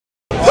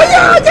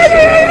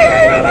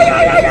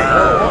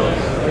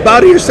Bow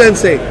to your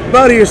sensei.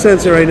 Bow to your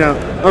sensei right now.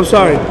 I'm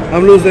sorry.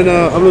 I'm losing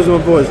my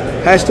voice.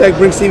 Hashtag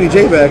bring Stevie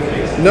J back.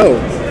 No.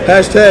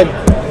 Hashtag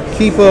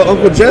keep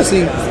Uncle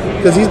Jesse,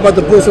 because he's about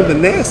to pull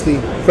something nasty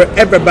for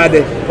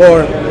everybody,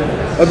 or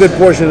a good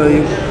portion of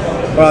you.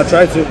 Or I'll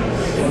try to.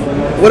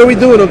 What are we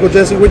doing, Uncle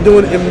Jesse? We're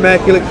doing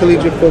Immaculate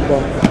Collegiate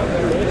Football.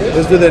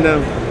 Let's do that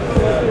now.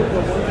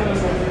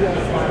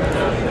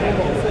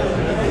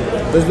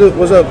 Let's do it.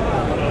 What's up?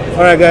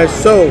 All right, guys.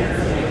 So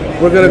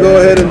we're gonna go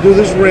ahead and do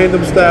this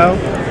random style,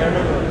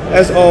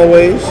 as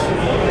always.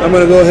 I'm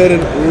gonna go ahead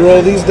and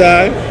roll these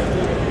die.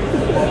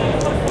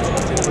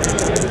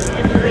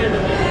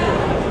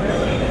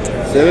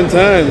 7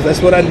 times. That's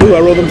what I do. I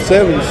roll them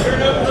 7s.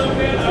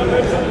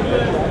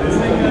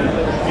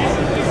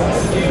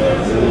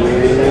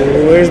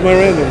 Where's my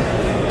random?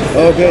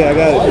 Okay, I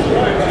got it.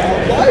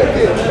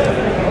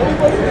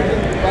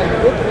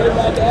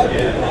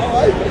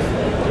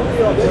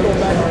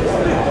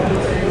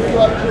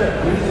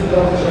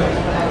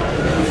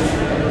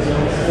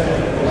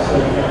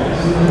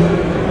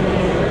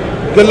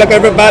 Good luck,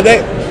 everybody.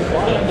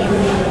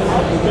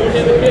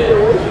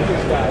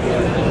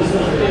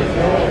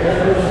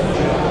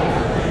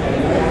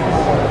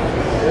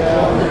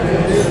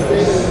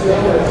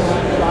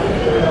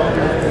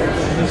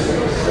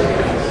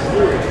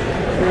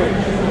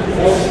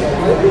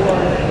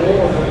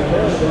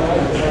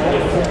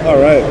 All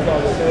right.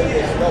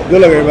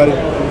 Good luck, everybody.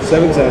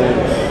 7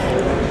 times.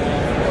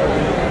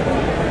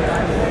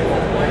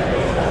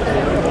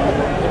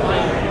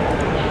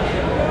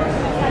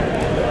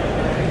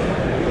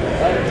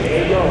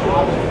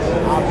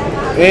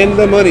 And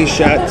the money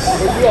shots.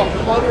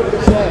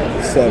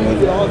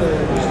 7.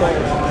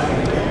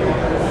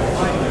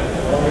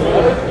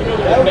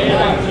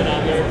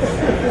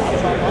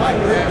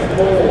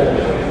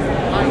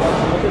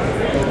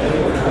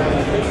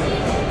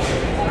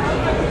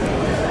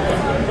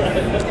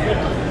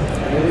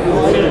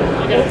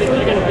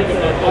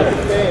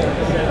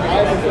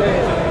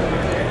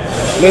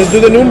 Let's do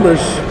the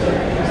numbers.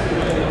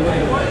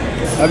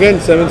 Again,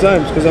 7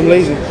 times, because I'm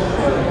lazy.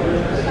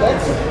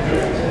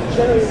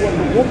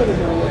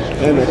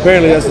 And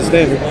apparently that's the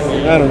standard.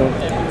 I don't know.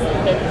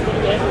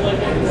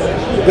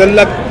 Good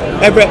luck,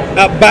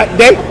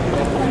 everybody.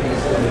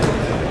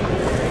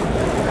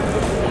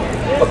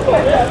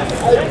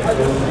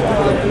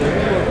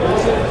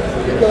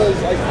 Because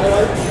I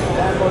like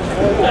that much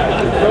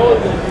more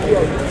than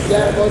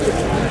that much of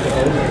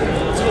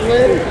it's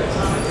hilarious.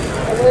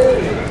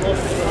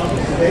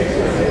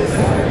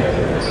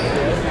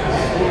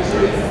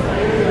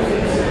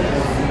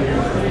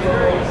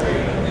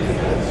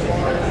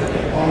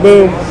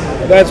 Boom.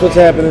 That's what's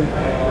happening.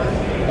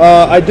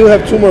 I do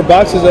have 2 more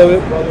boxes of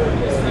it.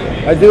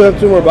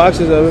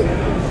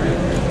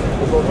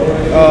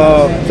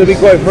 To be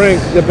quite frank,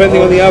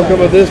 depending on the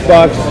outcome of this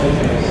box,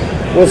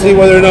 we'll see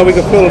whether or not we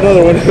can fill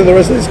another one in the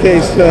rest of this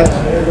case.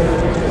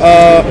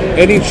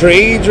 Any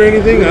trades or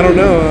anything? I don't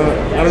know.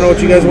 I don't know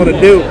what you guys want to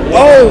do.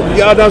 Oh,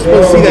 y'all not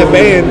supposed to see that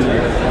band.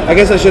 I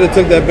guess I should have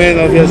took that band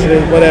off yesterday.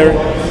 Whatever.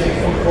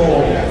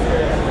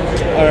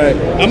 All right.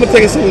 I'm going to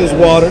take a sip of this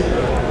water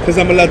because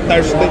I'm a little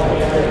thirsty.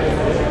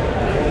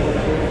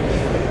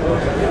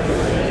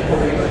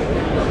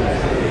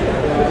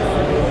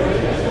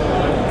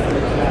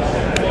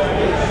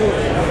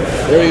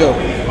 There you go.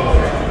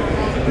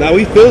 Now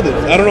we filled it.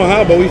 I don't know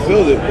how, but we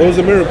filled it. It was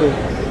a miracle.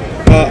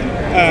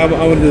 I'm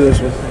going to do this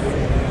one.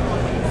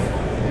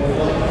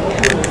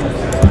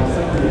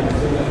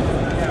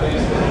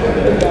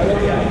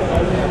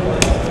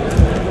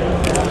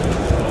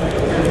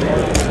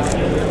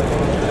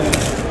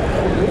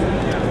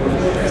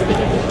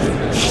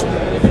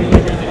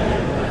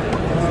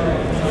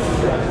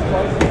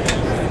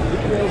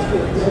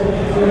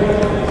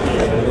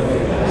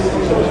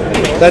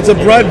 That's a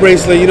pride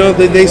bracelet. You know,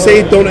 they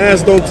say don't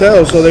ask, don't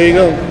tell. So there you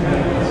go.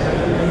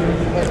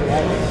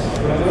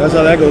 That's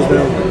how that goes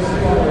down.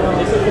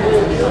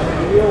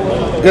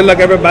 Good luck,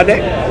 everybody.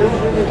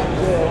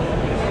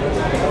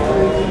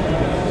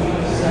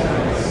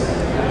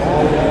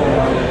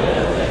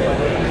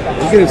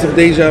 I'm getting some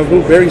deja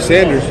vu. Barry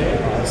Sanders,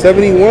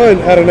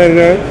 71 out of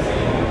 99.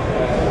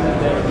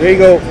 There you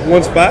go,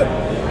 1 spot.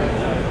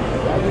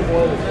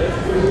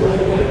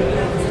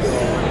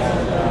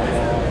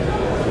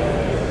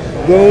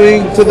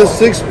 Going to the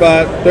 6th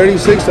spot,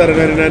 36 out of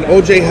 99.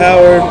 O.J.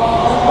 Howard,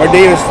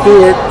 Ardea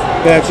Stewart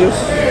patches.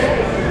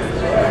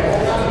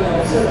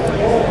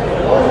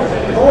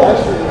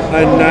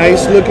 A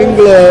nice looking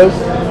glove.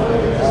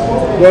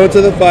 Going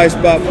to the 5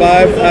 spot,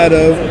 5 out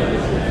of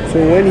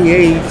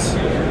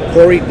 28.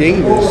 Corey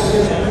Davis.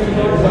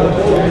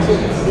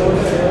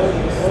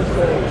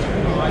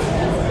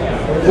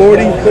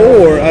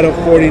 44 out of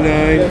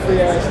 49.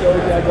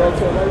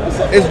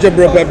 It's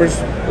Jabril Peppers.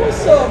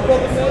 What's up,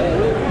 brother, man?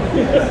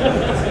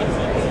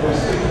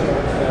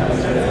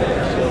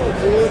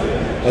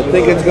 I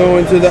think it's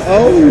going to the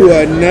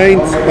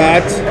 9th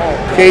spot.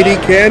 Katie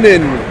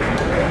Cannon,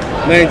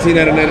 19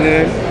 out of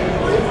 99.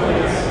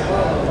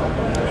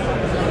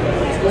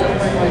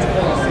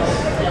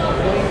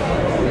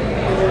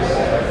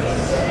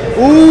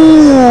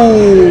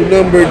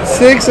 numbered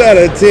 6 out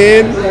of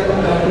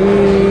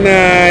 10.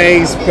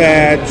 Nice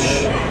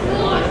patch.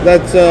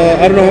 That's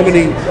I don't know how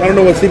many. I don't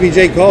know what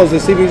CBJ calls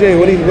this. CBJ,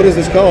 what is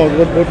this called?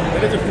 What?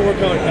 It is a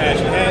 4-color patch.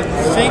 It has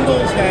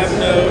singles have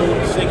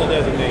no single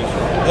designation.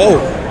 Oh,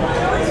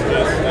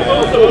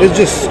 it's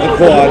just a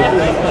quad.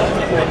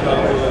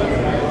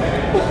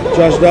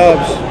 Josh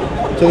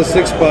Dobbs to the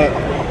 6th spot.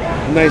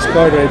 Nice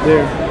card right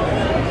there.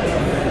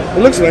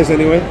 It looks nice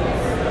anyway.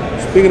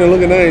 Speaking of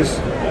looking nice,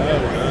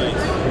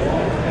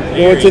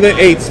 going to the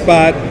 8th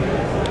spot.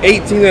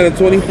 18 out of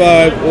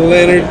 25.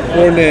 Leonard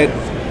Fournette.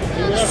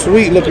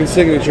 Sweet looking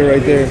signature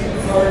right there.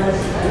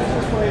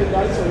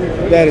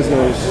 That is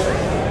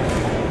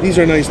nice. These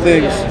are nice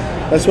things.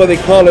 That's why they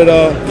call it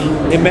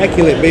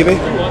Immaculate, baby.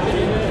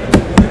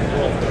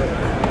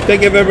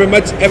 Thank you very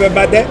much,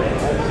 everybody.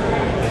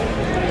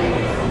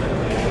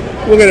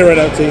 We'll get it right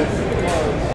out to you.